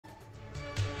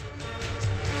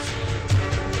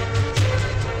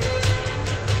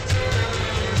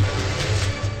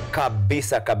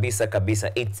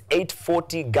Kabisa. It's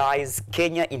 8:40 guys.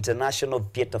 Kenya International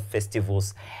Theatre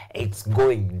Festivals. It's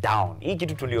going down. Hii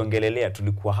kitu tuliongelelea,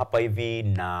 tulikuwa hapa hivi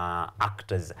na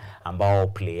actors ambao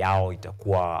play yao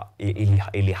itakuwa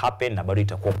ili happen na bado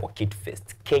itakuwa kwa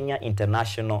KITFest. Kenya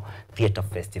International Theatre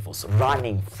Festivals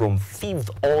running from 5th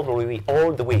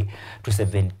all the way to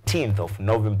 17th of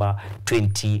November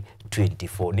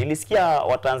 2024. Nilisikia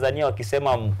Watanzania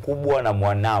wakisema mkubwa na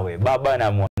mwanawe, baba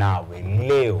na mwanawe.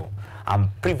 Leo I'm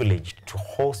privileged to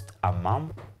host a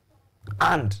mom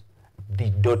and the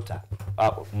daughter.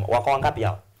 Wako wangapi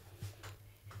hao?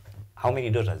 How many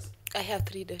daughters? I have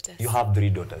 3 daughters. You have 3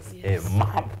 daughters. Yes. A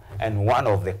mom and one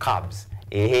of the cubs.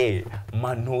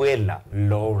 Manuela,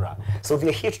 Laura. So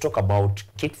they're here to talk about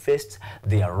KITFest,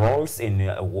 their roles in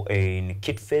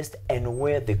KITFest, and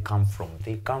where they come from.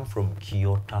 They come from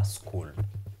Kyoto School.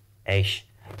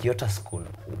 Kyoto School.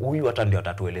 Huyu hata ndio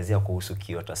atatuelezea kuhusu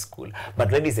Kyoto School.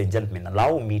 But ladies and gentlemen,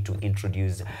 allow me to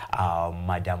introduce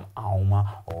Madam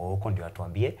Auma Oko, ndio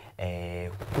atuambie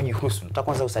kujihusu.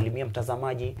 Kwanza usalimie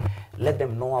mtazamaji, let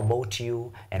them know about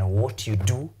you and what you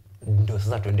do. Ndio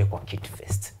sasa tuende kwa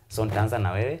KITFest. So nitaanza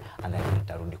na wewe and then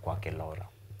nitarudi kwake Laura.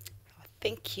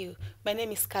 Thank you. My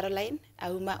name is Caroline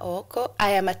Auma Oko.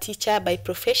 I am a teacher by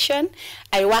profession.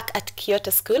 I work at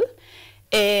Kyoto School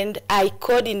and I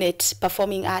coordinate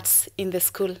performing arts in the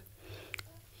school.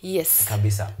 Yes.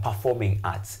 Kabisa, performing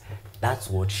arts. That's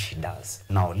what she does.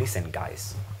 Now listen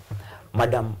guys.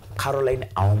 Madam Caroline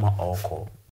Auma Oko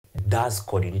does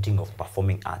coordinating of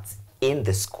performing arts in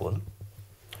the school,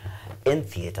 in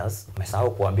theaters.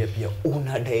 Mesahau kuambia pia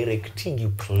una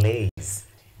directing plays.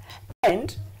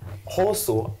 And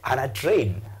also ana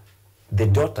train the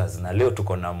daughters, na leo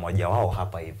tuko na mmoja wao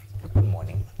hapa hivi. Good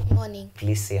morning. Morning.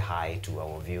 Please say hi to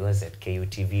our viewers at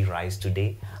KUTV Rise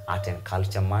Today, Art and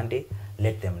Culture Monday.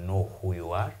 Let them know who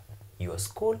you are, your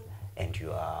school, and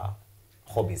your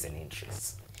hobbies and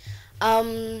interests.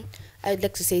 I'd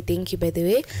like to say thank you, by the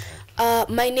way.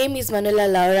 My name is Manuela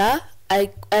Laura.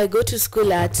 I go to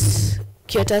school at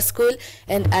Kyoto School,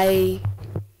 and I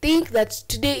think that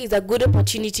today is a good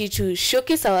opportunity to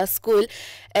showcase our school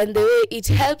and the way it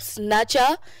helps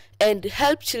nurture and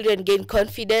help children gain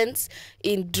confidence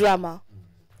in drama.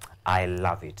 I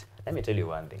love it. Let me tell you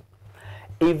one thing.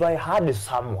 If I had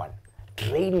someone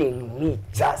training me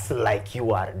just like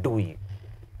you are doing,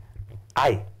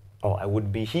 I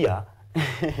would be here.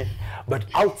 But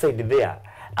outside there,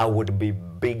 I would be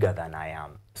bigger than I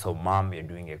am. So mom, you're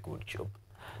doing a good job.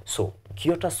 So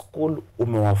Kyoto School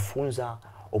umewafunza,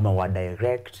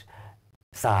 umewadirect,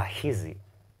 saa hizi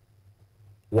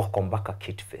wako mpaka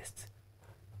KITFest.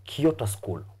 Kyoto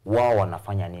School wao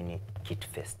wanafanya nini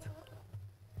KITFest?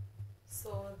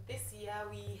 So this year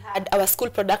we had our school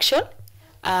production,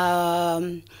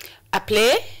 a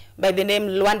play by the name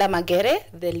Luanda Magere,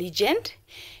 the legend.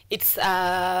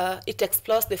 It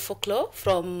explores the folklore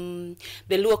from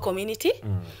the Luo community.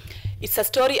 It's a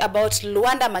story about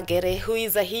Luanda Magere, who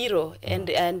is a hero,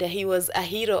 and he was a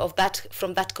hero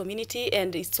from that community,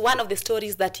 and it's one of the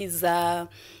stories that is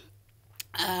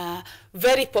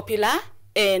very popular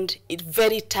and it's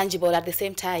very tangible at the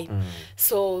same time.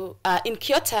 So in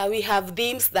Kyoto, we have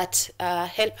themes that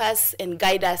help us and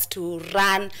guide us to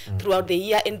run throughout the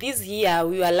year. And this year,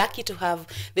 we were lucky to have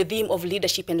the theme of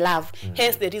leadership and love.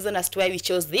 Hence the reason as to why we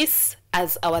chose this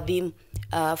as our theme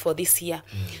for this year.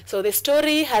 So the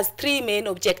story has 3 main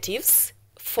objectives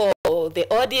for the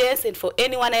audience and for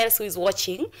anyone else who is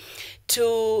watching.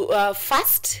 The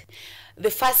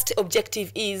first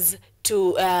objective is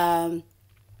to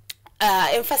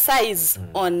emphasize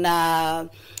on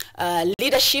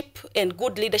leadership and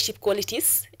good leadership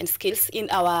qualities and skills in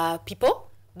our people,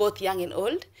 both young and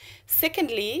old.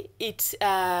 Secondly, it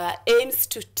aims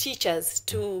to teach us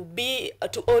to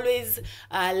always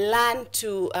learn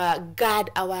to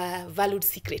guard our valued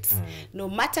secrets. No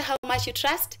matter how much you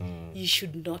trust, you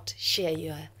should not share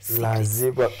your secrets.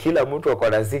 Lazima kila mtu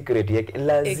akona secret yake,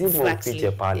 lazima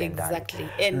ufiche pale ndani. Exactly.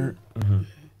 And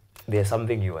there's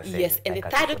something you were saying. Yes, and the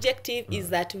third objective is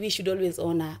that we should always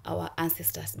honor our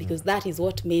ancestors, because that is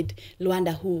what made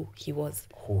Luanda who he was.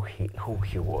 Who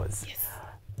he was. Yes.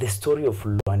 The story of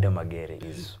Luanda Magere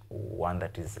is one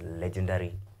that is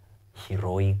legendary,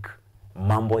 heroic.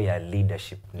 Mambo ya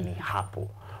leadership ni hapo.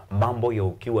 Mambo ya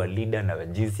ukiwa leader na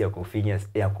jinsi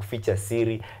ya kuficha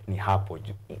siri ni hapo.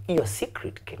 Your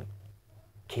secret can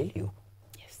kill you.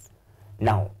 Yes.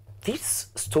 Now,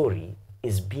 this story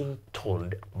is being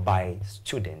told by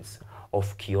students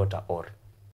of Kyoto, or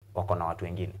wako na watu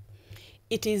wengine?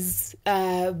 It is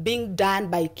being done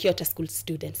by Kyoto School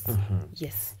students.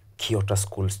 Yes. Kyoto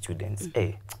School students.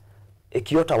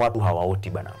 Kyoto watu hawaoti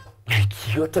bana. Like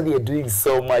KUTV, they are doing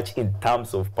so much in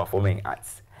terms of performing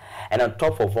arts. And on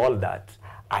top of all that,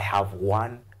 I have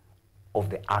one of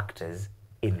the actors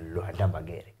in Luanda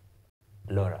Magere.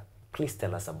 Laura, please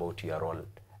tell us about your role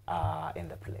in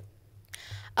the play.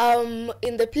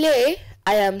 In the play,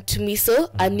 I am Tumiso,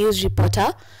 a news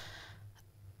reporter.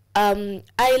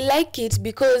 I like it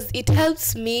because it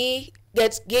helps me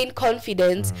gain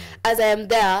confidence as I am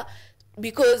there,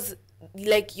 because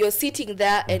like you're sitting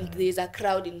there and there's a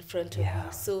crowd in front of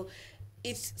you. So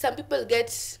some people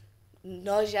get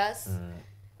nauseous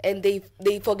and they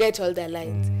forget all their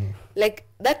lines. Like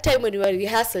that time when we were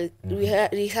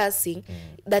rehearsing,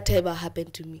 that ever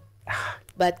happened to me.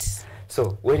 But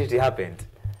so when it happened,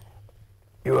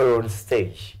 you were on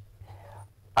stage.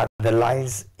 At the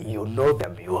lines, you know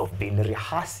them, you have been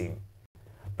rehearsing.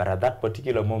 But at that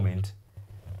particular moment,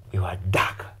 you are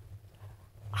dark.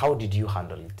 How did you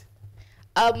handle it?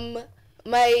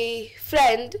 My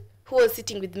friend who was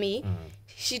sitting with me,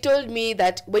 she told me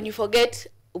that when you forget,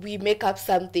 we make up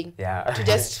something to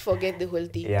just forget the whole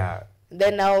thing.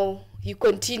 Then now you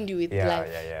continue with life.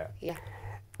 Yeah.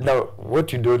 Now,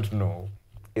 what you don't know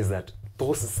is that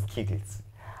those skills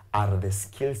are the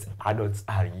skills adults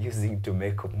are using to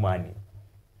make money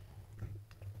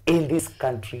in this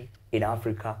country, in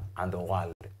Africa, and the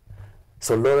world.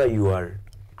 So, Laura, you are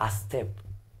a step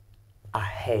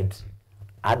ahead.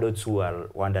 Adults who are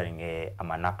wondering,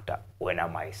 I'm an actor, when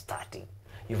am I starting?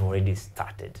 You've already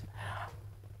started.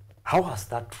 How has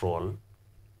that role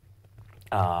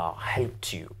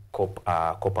helped you cope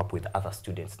up with other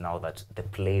students now that the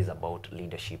play is about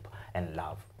leadership and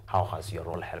love? How has your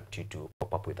role helped you to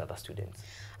cope up with other students?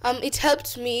 It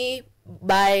helped me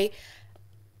by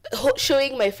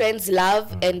showing my friends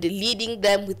love and leading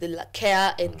them with the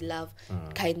care and love,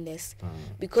 kindness.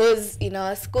 Because in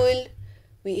our school,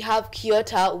 we have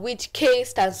KIOTA, which K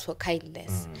stands for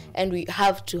kindness, and we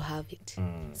have to have it.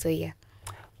 So yeah.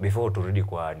 Before turudi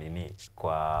kwa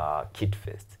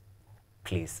KITFest,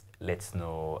 please let's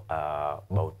know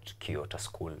about KIOTA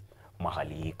School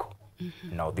mahali iko.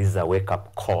 Now this is a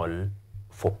wake-up call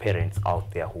for parents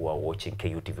out there who are watching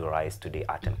KUTV Rise Today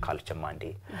Art and Culture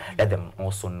Monday. Let them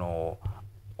also know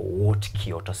what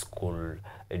KIOTA School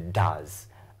does.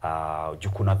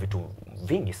 Jukuna vitu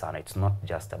vingi sana. It's not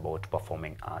just about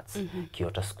performing arts.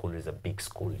 KIOTA School is a big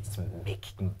school. It's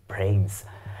making brains.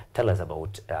 Tell us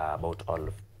about all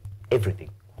of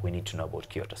everything we need to know about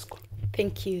KIOTA School.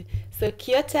 Thank you. So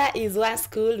KIOTA is one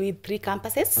school with 3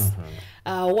 campuses.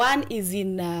 One is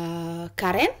in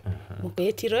Karen,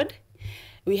 Mupeti Road.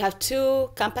 We have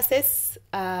 2 campuses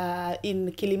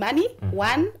in Kilimani,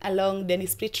 one along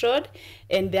Dennis Sprit Road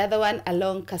and the other one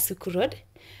along Kasuku Road.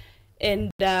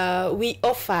 And we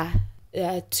offer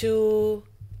 2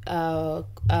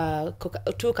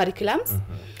 curriculums.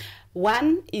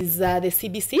 One is the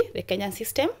CBC, the Kenyan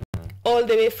system, all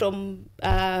the way from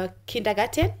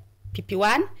kindergarten,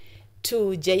 PP1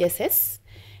 to JSS.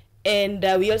 And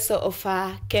we also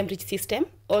offer Cambridge system,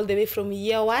 all the way from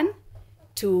year 1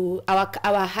 to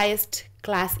our highest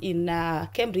class in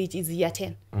Cambridge is year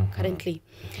 10 currently.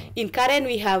 In Karen,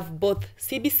 we have both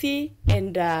CBC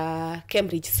and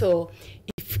Cambridge. So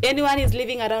if anyone is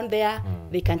living around there,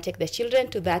 they can take their children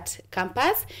to that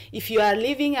campus. If you are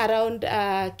living around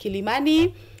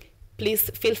Kilimani, please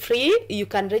feel free. You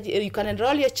can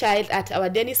enroll your child at our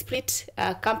Dennis Sprit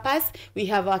campus. We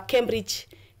have our Cambridge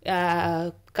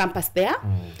campus there.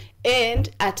 And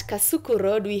at Kasuku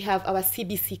Road, we have our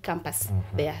CBC campus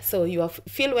there. So you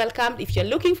feel welcomed if you're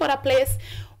looking for a place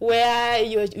where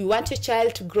you want your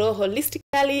child to grow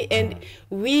holistically, and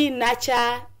we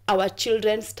nurture our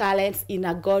children's talents in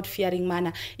a God-fearing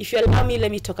manner. If you allow me,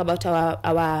 let me talk about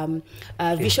our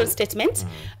vision statement.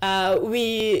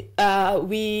 We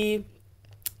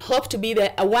hope to be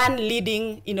the one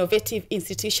leading innovative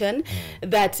institution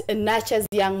that nurtures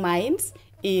young minds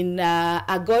in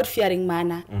a God-fearing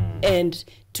manner, and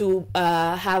to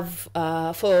have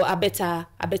for a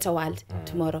better world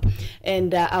tomorrow.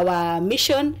 And our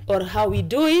mission, or how we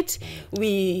do it,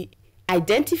 we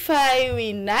identify,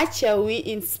 we nurture, we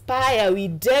inspire, we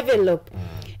develop,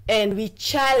 and we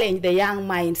challenge the young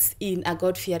minds in a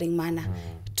God-fearing manner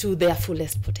to their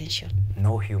fullest potential.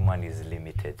 No human is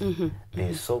limited.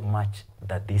 There's so much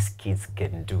that these kids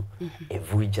can do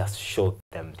if we just show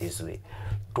them this way.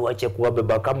 Tuache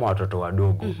kuwabeba kama watoto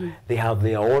wadogo. They have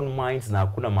their own minds, na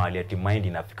hakuna mahali ati mind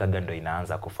inafikaga ndo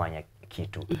inaanza kufanya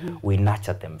kitu. We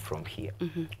nurture them from here.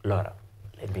 Laura,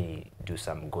 let me do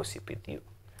some gossip with you.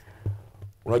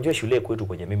 Unajua shule kwetu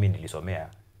kwenye mimi nilisomea,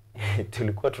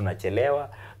 tulikuwa tunachelewa,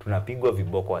 tunapigwa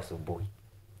viboko asubuhi.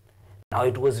 Now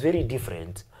it was very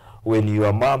different when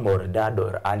your mom or dad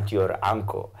or auntie or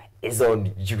uncle is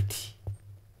on duty.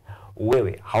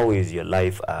 Wewe, how is your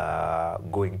life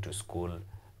going to school,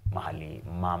 mahali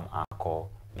mom ako,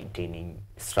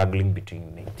 struggling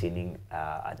between maintaining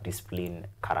a discipline,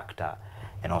 character,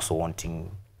 and also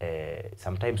wanting,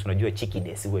 sometimes unajua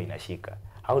cheekiness huwa inashika.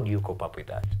 How do you cope up with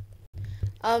that?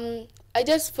 I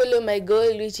just follow my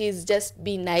goal, which is just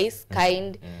be nice,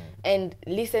 kind, and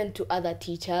listen to other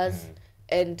teachers.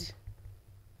 And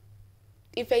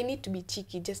if I need to be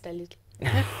cheeky, just a little.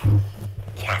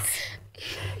 Yes.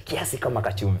 Kiasi kama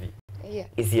kachumvi. Yeah.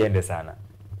 Isiende sana.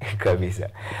 Kabisa.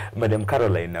 Madam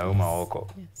Caroline Nauma Oko.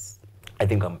 Yes. I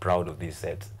think I'm proud of this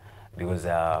set because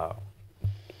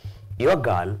your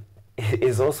girl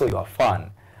is also your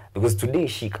fan, because today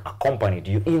she accompanied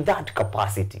you in that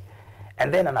capacity.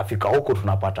 And then anafika huko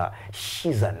tunapata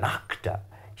she's an actor.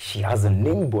 She has an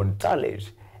inborn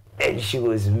talent and she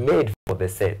was made for the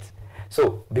set.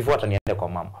 So before taniende kwa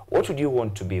mom, what would you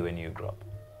want to be when you grow up?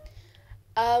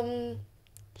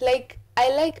 Like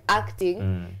I like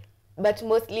acting, but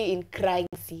mostly in crying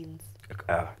scenes.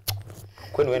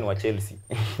 When wa Chelsea.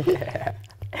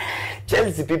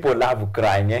 Chelsea people love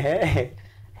crying, eh?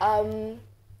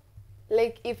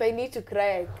 Like if I need to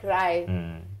cry, I cry.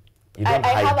 You don't I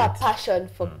have hide a passion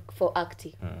for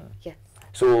acting. Yes.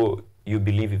 So you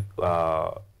believe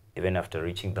even after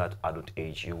reaching that adult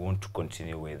age, you want to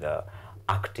continue with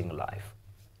acting life?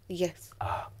 Yes.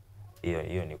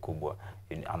 Hiyo ni kubwa.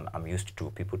 I'm used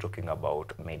to people talking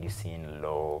about medicine,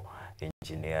 law,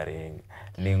 engineering.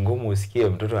 Ni ngumu usikie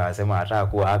mtoto anasema anataka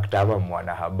kuwa actor ama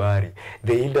mwanahabari.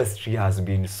 The industry has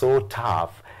been so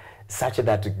tough such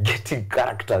that getting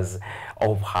characters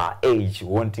of her age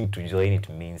wanting to join it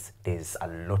means there's a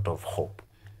lot of hope.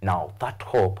 Now, that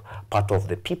hope, part of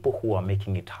the people who are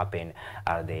making it happen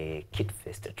are the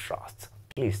KITFest Trust.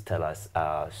 Please tell us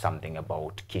something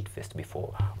about KITFest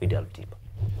before we delve deeper.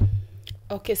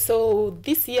 Okay, so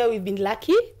this year we've been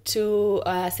lucky to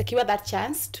secure that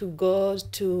chance to go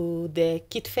to the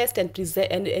KITFest and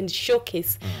present and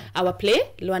showcase our play,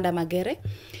 Luanda Magere.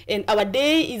 And our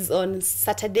day is on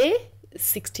Saturday,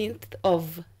 16th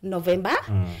of November.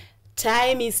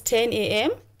 Time is 10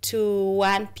 a.m. to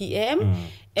 1 p.m.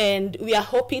 And we are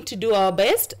hoping to do our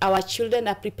best. Our children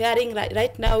are preparing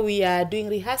right now. We are doing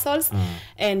rehearsals,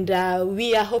 and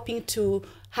we are hoping to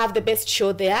have the best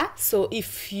show there. So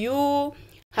if you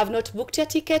have not booked your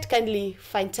ticket, kindly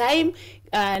find time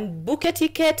and book a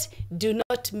ticket. Do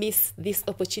not miss this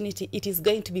opportunity. It is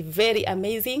going to be very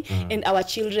amazing, and our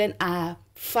children are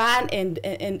fun and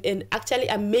actually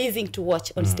amazing to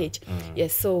watch on stage.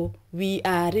 Yes, so we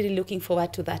are really looking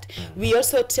forward to that. We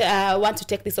also want to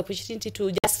take this opportunity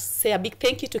to just say a big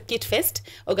thank you to KITFest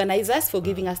organizers for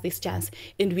giving us this chance,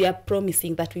 and we are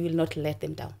promising that we will not let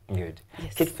them down. Good.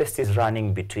 Yes. KITFest is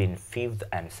running between 5th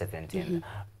and 17th.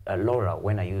 Laura,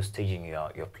 when are you staging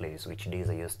your plays? Which days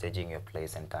are you staging your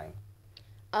plays and time?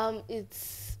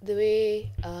 It's the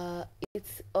way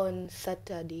it's on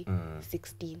Saturday,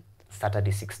 16th.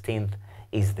 Saturday 16th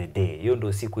is the day. Hiyo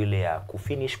ndo siku ile ya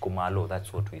kufinish kumalo.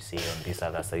 That's what we say on this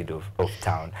other side of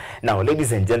town. Now,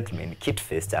 ladies and gentlemen,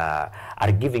 KITFest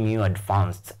are giving you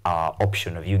advanced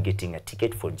option of you getting a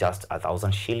ticket for just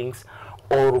 1,000 shillings.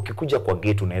 Or ukikuja kwa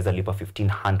gate unaweza lipa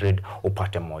 1,500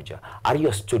 upate moja. Are you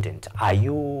a student? Are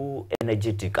you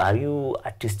energetic? Are you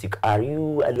artistic? Are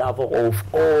you a lover of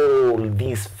all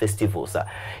these festivals?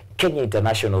 Kenya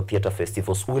International Theatre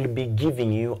Festivals will be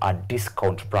giving you a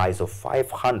discount price of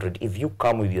 500 if you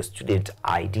come with your student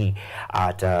ID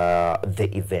at the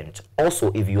event.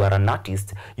 Also, if you are an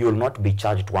artist, you will not be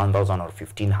charged 1,000 or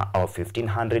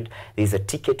 1,500. There is a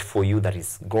ticket for you that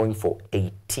is going for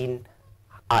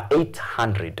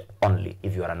 800 only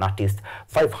if you are an artist,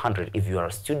 500 if you are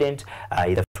a student,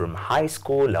 either from high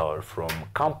school or from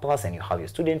campus, and you have your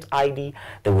student ID.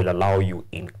 They will allow you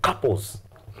in couples.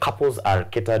 Couples are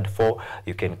catered for.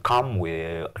 You can come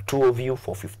with 2 of you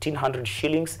for 1,500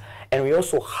 shillings. And we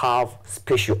also have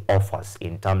special offers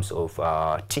in terms of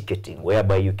ticketing,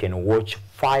 whereby you can watch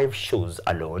 5 shows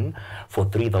alone for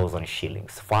 3,000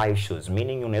 shillings. 5 shows,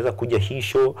 meaning unaweza kuja hii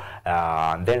show,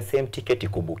 and then same ticket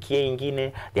ikubukie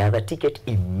ingine. The other ticket,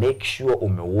 make sure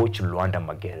umewatch Luanda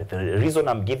Magere. The reason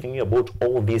I'm giving you about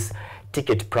all this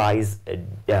ticket price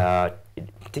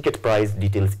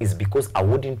details is because I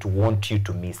wouldn't want you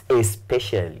to miss,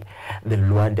 especially the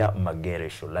Luanda Magere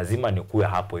show. Lazima nikuwe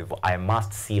hapo hivyo. I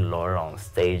must see Laura on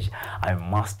stage. I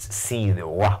must see the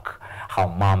work how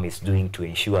mom is doing to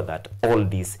ensure that all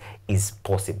this is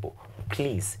possible.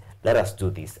 Please, let us do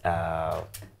this. Let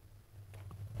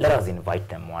us invite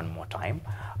them one more time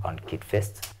on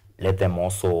KITFest. Let them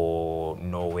also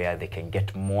know where they can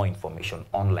get more information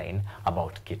online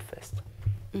about KITFest.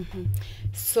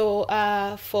 So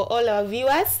for all our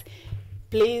viewers,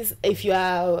 please, if you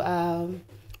are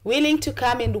willing to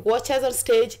come and watch us on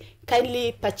stage,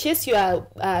 kindly purchase your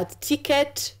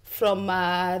ticket from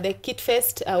the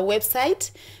KITFest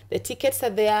website. The tickets are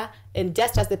there, and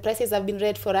just as the prices have been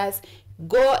read for us,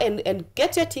 go and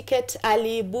get your ticket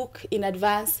early, book in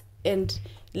advance, and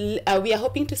we are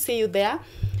hoping to see you there.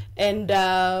 And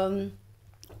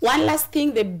one last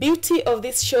thing, the beauty of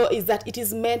this show is that it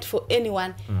is meant for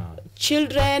anyone.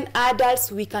 Children,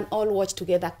 adults, we can all watch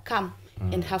together. Come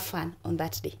and have fun on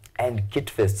that day. And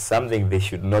KITFest, something they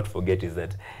should not forget is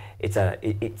that it's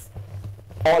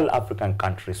all African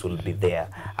countries will be there.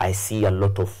 I see a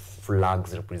lot of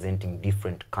flags representing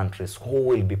different countries who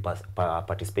will be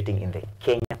participating in the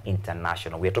Kenya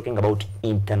International. We are talking about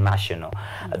international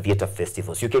theatre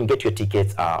festivals. You can get your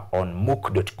tickets on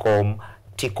mook.com,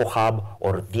 Tico Hub,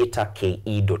 or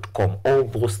theatreke.com, all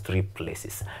those 3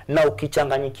 places. Now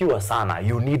ukichanganyikiwa sana,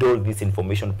 you need all this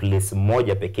information place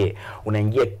moja pekee.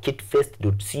 Unaingia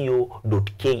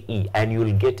kitfest.co.ke and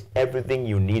you'll get everything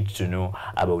you need to know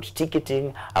about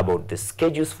ticketing, about the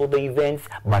schedules for the events.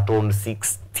 But on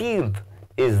 16th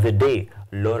is the day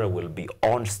Laura will be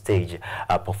on stage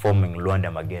performing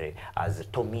Luanda Magere as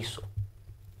Tomiso.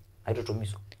 I do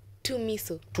Tomiso?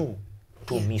 Tumiso.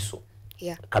 Tomiso.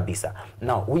 Yeah. Kabisa.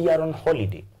 Now, we are on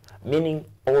holiday, meaning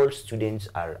all students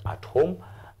are at home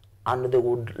and they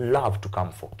would love to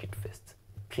come for KITFest.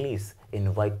 Please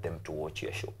invite them to watch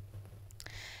your show.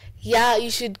 Yeah, you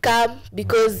should come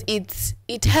because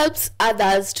it helps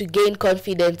others to gain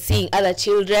confidence seeing other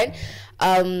children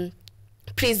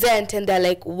present, and they're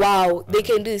like, wow, they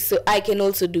can do this, so I can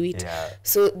also do it. Yeah.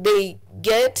 So they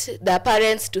get their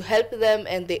parents to help them,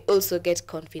 and they also get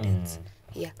confidence.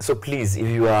 Yeah. So please, if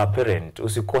you are a parent,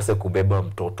 usikose kubeba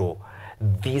mtoto.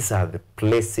 These are the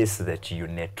places that you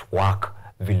network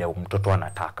vile mtoto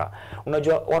anataka.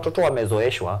 Unajua watoto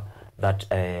wamezoeshwa that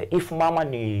if mama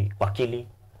ni wakili,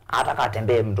 ataka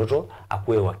atembee mtoto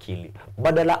akuwe wakili.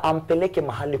 Badala ampeleke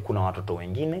mahali kuna watoto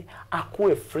wengine,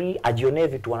 akuwe free, ajionee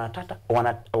vitu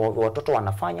watoto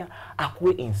wanafanya,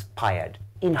 akuwe inspired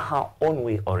in her own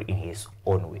way or in his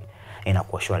own way.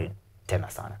 Inakuwa shwari tena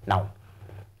sana. Now,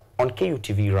 on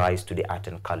KUTV Rise to the Art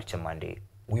and Culture Monday,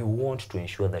 we want to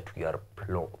ensure that we are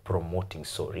promoting,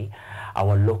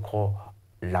 our local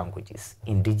languages,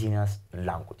 indigenous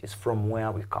languages, from where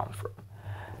we come from.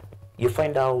 You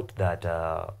find out that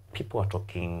people are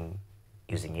talking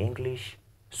using English,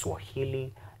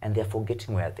 Swahili, and they're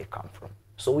forgetting where they come from.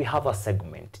 So we have a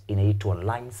segment inaitwa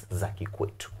Lines za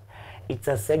Kikwetu. It's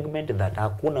a segment that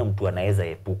hakuna mtu anaweza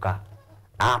epuka.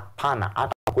 Hapana,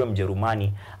 hata kwa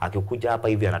Mjerumani akikuja hapa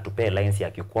hivi anatupea lines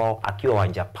ya kikwao, akiwa wa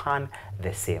Japan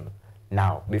the same.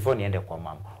 Now, before niende kwa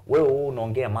mama, wewe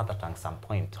unaongea mother tongue some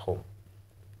point home?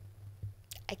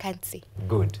 I can't see.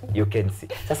 Good, you can see.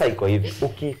 Sasa iko hivi,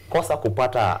 ukikosa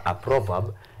kupata a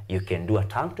proverb, you can do a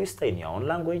tongue twister in your own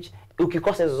language.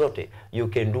 Ukikosa hizo zote, you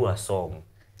can do a song.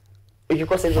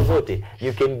 Ukikosa hizo zote,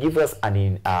 you can give us a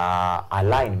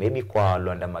line, maybe kwa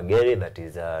Luanda Magere that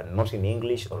is not in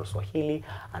English or Swahili,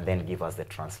 and then give us the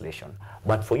translation.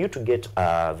 But for you to get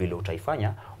vile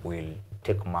utaifanya, we'll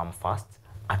take mom first,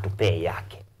 atupee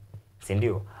yake.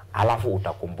 Sindio? Alafu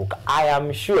utakumbuka. I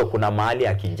am sure kuna mahali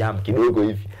ya kijam kidogo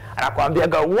hivi.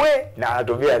 Anakuambiaga we na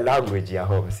anatumia language ya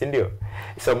home, sindio?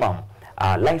 So mom,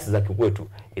 lines za kikwetu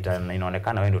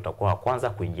inaonekana wewe ndio utakuwa kwanza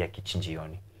kuingia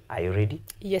kichinjioni. Are you ready?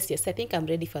 Yes, I think I'm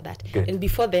ready for that. Good. And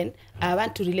before then, I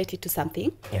want to relate it to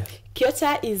something. Yes.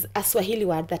 Kiota is a Swahili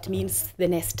word that means the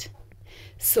nest.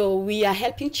 So we are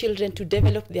helping children to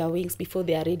develop their wings before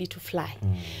they are ready to fly.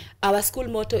 Our school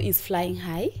motto is flying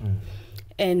high,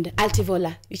 and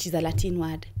altivola, which is a Latin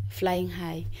word, flying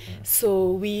high.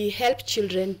 So we help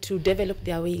children to develop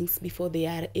their wings before they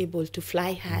are able to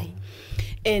fly high.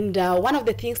 And one of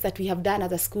the things that we have done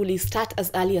as a school is start as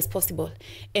early as possible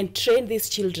and train these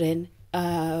children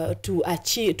to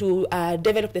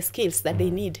develop the skills that they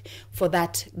need for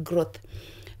that growth.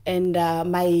 And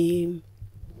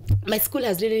my school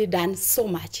has really done so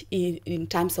much in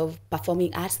terms of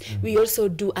performing arts. We also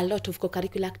do a lot of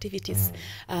co-curricular activities.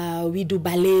 We do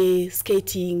ballet,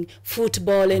 skating,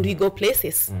 football, and we go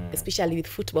places, especially with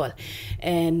football.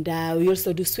 And we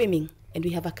also do swimming, and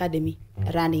we have academy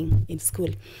running in school.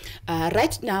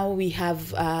 Right now, we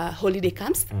have holiday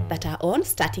camps that are on,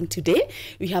 starting today.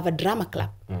 We have a drama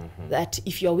club that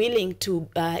if you're willing to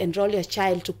enroll your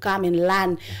child to come and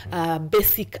learn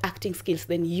basic acting skills,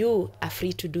 then you are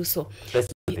free to do so. Let's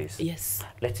do this. Yes.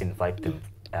 Let's invite them,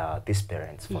 these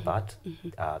parents for that.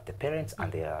 The parents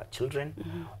and their children,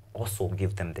 also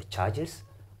give them the charges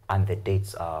and the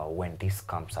dates when these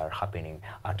camps are happening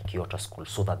at Kyoto School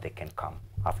so that they can come.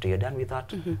 After you're done with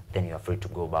that, then you're free to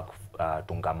go back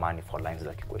to Ngamani for lines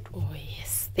like Kikwetu. Oh,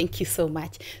 yes. Thank you so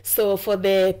much. So for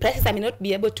the prices, I may not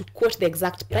be able to quote the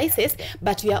exact prices,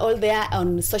 but we are all there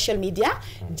on social media.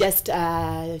 Just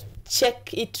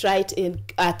check it right in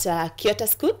at Kyoto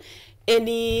School.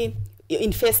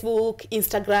 In Facebook,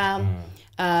 Instagram,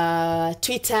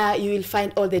 Twitter, you will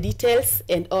find all the details,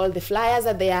 and all the flyers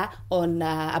are there on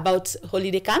about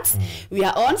holiday camps. We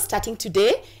are on starting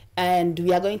today, and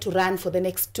we are going to run for the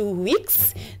next 2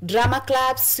 weeks. Drama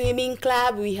club, swimming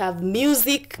club, we have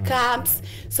music camps.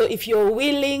 So if you're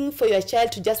willing for your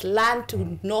child to just learn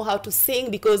to know how to sing,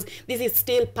 because this is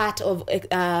still part of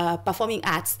performing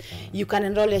arts, you can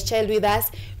enroll your child with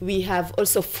us. We have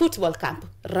also football camp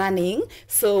running.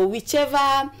 So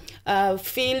whichever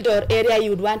field or area you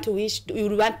would want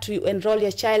to enroll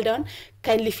your child on,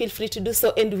 kindly feel free to do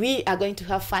so, and we are going to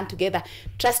have fun together.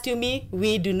 Trust you me,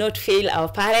 we do not fail our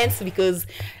parents, because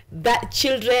that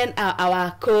children are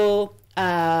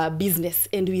our business,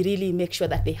 and we really make sure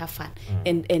that they have fun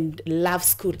and love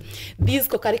school. These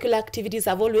co-curricular activities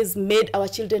have always made our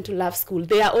children to love school.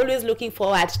 They are always looking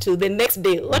forward to the next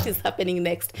day. What is happening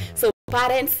next? So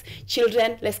parents,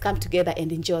 children, let's come together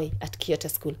and enjoy at Kyoto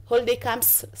School. Holiday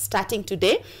camps starting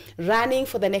today, running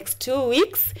for the next 2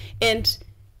 weeks, and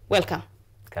welcome.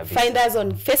 Find us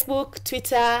on Facebook,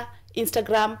 Twitter,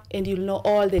 Instagram, and you'll know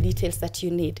all the details that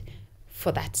you need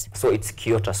for that. So it's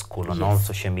Kyoto School on all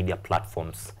social media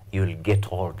platforms. You'll get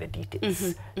all the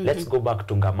details. Let's go back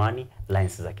to Ngamani,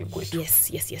 lines za Kikwetu.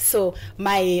 Yes. So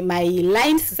my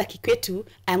lines za Kikwetu,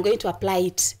 I'm going to apply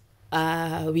it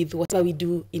with whatever we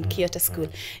do in Kyoto School.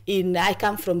 I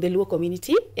come from the Luo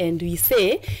community, and we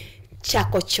say,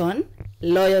 Chakochon,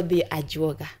 loyo the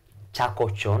ajuoga.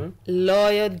 Chakochon,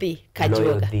 loyo the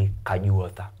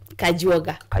kajuoga.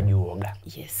 Kajuoga.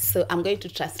 Yes, so I'm going to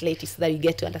translate it so that you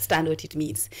get to understand what it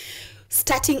means.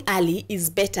 Starting early is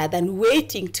better than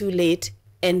waiting too late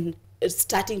and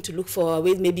starting to look for a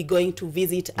way, maybe going to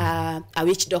visit a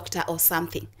witch doctor or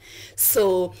something.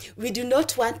 So we do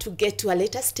not want to get to a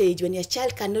later stage when your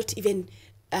child cannot even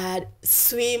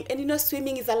swim, and you know,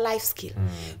 swimming is a life skill.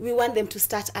 We want them to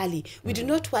start early. We do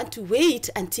not want to wait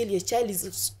until your child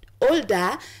is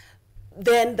older.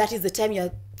 Then that is the time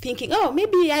you're thinking, oh,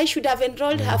 maybe I should have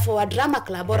enrolled her for a drama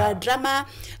club or a drama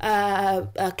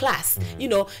class. You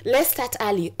know, let's start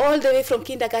early, all the way from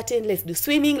kindergarten. Let's do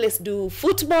swimming, let's do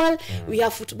football. We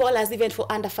have footballers even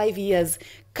for under 5 years.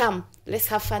 Come, let's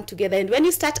have fun together. And when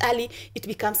you start early, it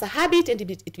becomes a habit, and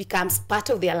it becomes part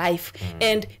of their life,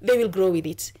 and they will grow with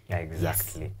it. Yeah,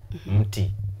 exactly.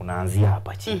 Mti unaanzia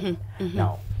hapa chini.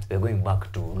 Now we're going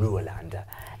back to Luoland.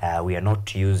 We are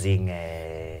not using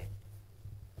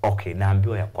okay,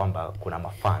 naambiwa ya kwamba kuna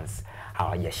mafans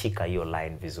hawajashika hiyo line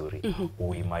vizuri.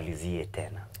 Uimalizie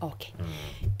tena. Okay.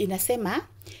 Inasema,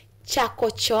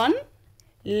 Chakochon,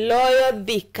 loyo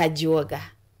the kajuoga.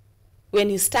 When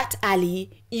you start early,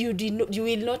 you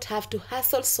will not have to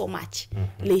hustle so much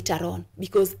later on,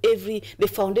 because the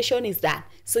foundation is done.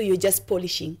 So you're just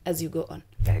polishing as you go on.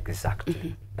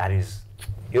 Exactly. That is,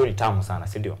 hiyo ni tamu sana,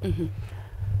 si ndio?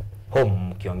 Home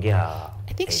mkiongea,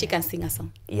 I think she can sing a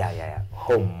song. Yeah.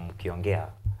 Home mkiongea,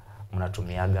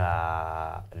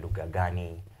 mnatumiaga lugha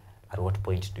gani? At what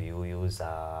point do you use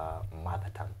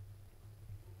mother tongue?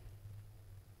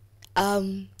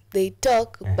 They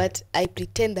talk, but I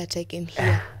pretend that I can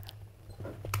hear.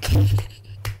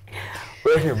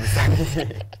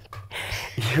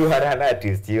 You are an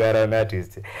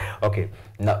artist. Okay,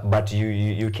 now, but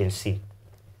you can sing.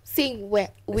 Sing where?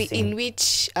 In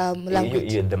which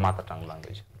language? You the mother tongue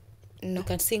language. No. You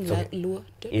can sing Luo.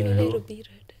 In Luo.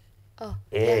 Oh.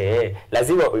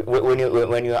 Lazima,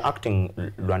 when you're acting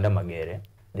Luanda Magere,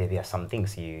 there are some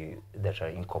things that are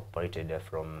incorporated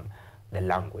from the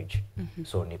language.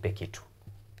 So nipe kitu.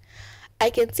 I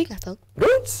can sing a song.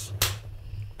 Good.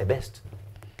 The best.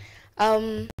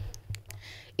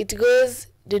 It goes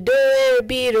do do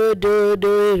biro do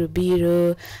do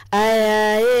biro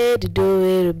ay do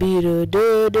do biro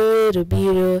do do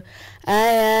biro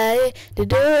ay do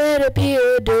do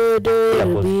biro do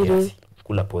do biro.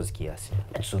 Kula pause kiasi.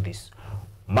 Let's do this.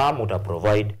 Mom uta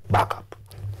provide backup.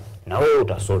 Na wewe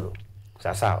uta solo.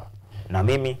 Sawa. Na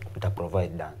mimi uta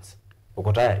provide dance.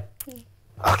 Uko tayari?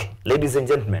 Okay, ladies and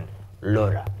gentlemen,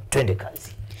 Laura, twende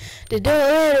kazi. Do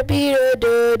do biro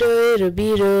do do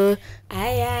biro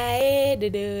ay do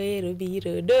do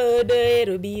biro do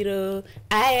do biro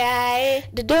ay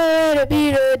do do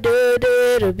biro do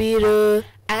do biro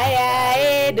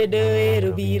ay do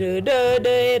do biro do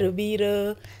do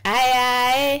biro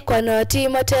Aye. Kwano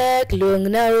timo tek luong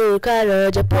na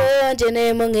karo japuonje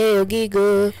ne mong'eyo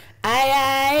gigo.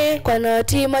 Aye. Kwano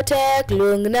timo tek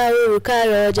luong na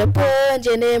karo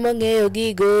japuonje ne mong'eyo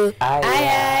gigo.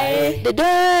 Aye.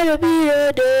 Dodoro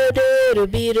biro, dodoro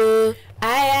biro.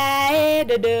 Aye.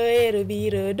 Dodoero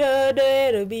biro,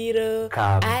 dodoero biro.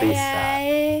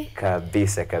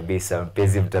 Kabisa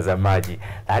mpenzi mtazamaji,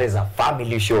 that is a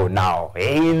family show now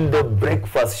in the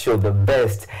breakfast show, the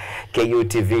best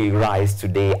KUTV Rise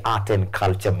Today Art and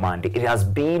Culture Monday. It has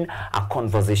been a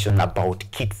conversation about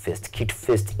KITFest.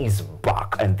 KITFest is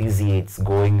back, and this year it's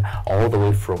going all the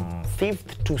way from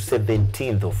 5th to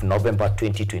 17th of November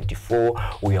 2024.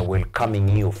 We are welcoming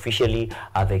you officially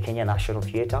at the Kenya National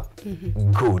Theatre.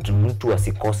 Good, mtu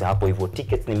asikose hapo hivyo.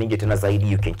 Tickets ni mingi tena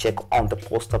zaidi. You can check on the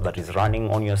poster that is running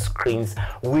on your screens.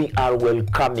 We are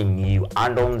welcoming you,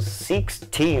 and on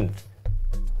 16th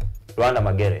Rwanda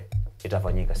Magere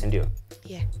itafanyika, si ndio?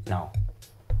 Yeah. Now,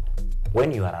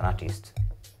 when you are an artist,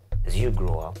 as you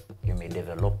grow up, you may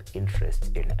develop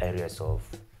interest in areas of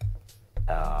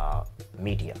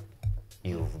media.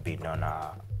 You've been on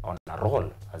a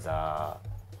role as a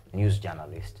news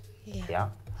journalist. Yeah.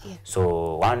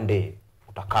 So one day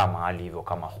utakaa mahali hivyo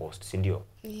kama host, si ndio?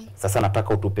 Sasa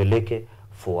nataka utupeleke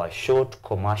for a short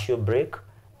commercial break.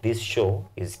 This show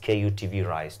is KUTV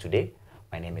Rise Today.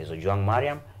 My name is Ojwang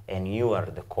Mariam, and you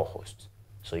are the co-host.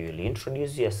 So you'll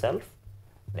introduce yourself,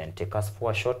 then take us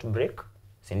for a short break.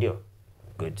 Si ndio?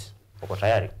 Good. Uko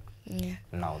tayari? Yeah.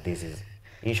 Now this is,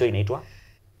 hii show inaitwa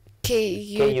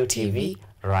KUTV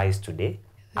Rise Today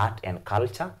Art and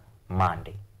Culture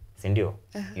Monday. Si ndio?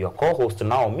 Your co-host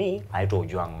now me, aitwa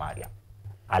Ojwang Mariam.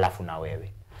 Alafu na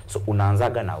wewe. So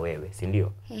unaanzaga na wewe, si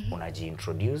ndio?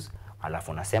 Unaji-introduce,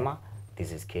 alafu unasema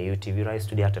this is KUTV Rise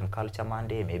Today Art and Culture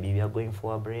Monday. Maybe we are going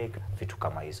for a break. Vitu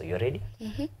kama hizo. You ready?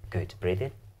 Good. Breathe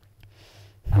in.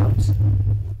 Out.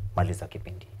 Maliza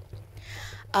kipindi.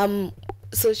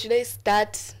 So should I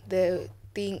start the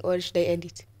thing or should I end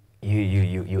it?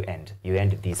 You end. You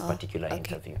end this particular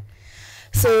interview.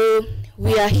 So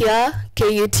we are here,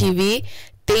 KUTV.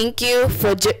 Thank you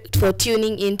for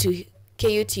tuning into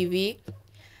KUTV.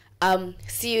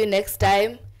 See you next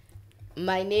time.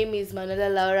 My name is Manuela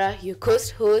Laura, your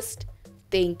host.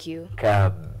 Thank you.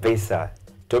 Kabisa.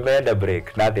 Tumeenda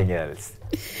break, nothing else.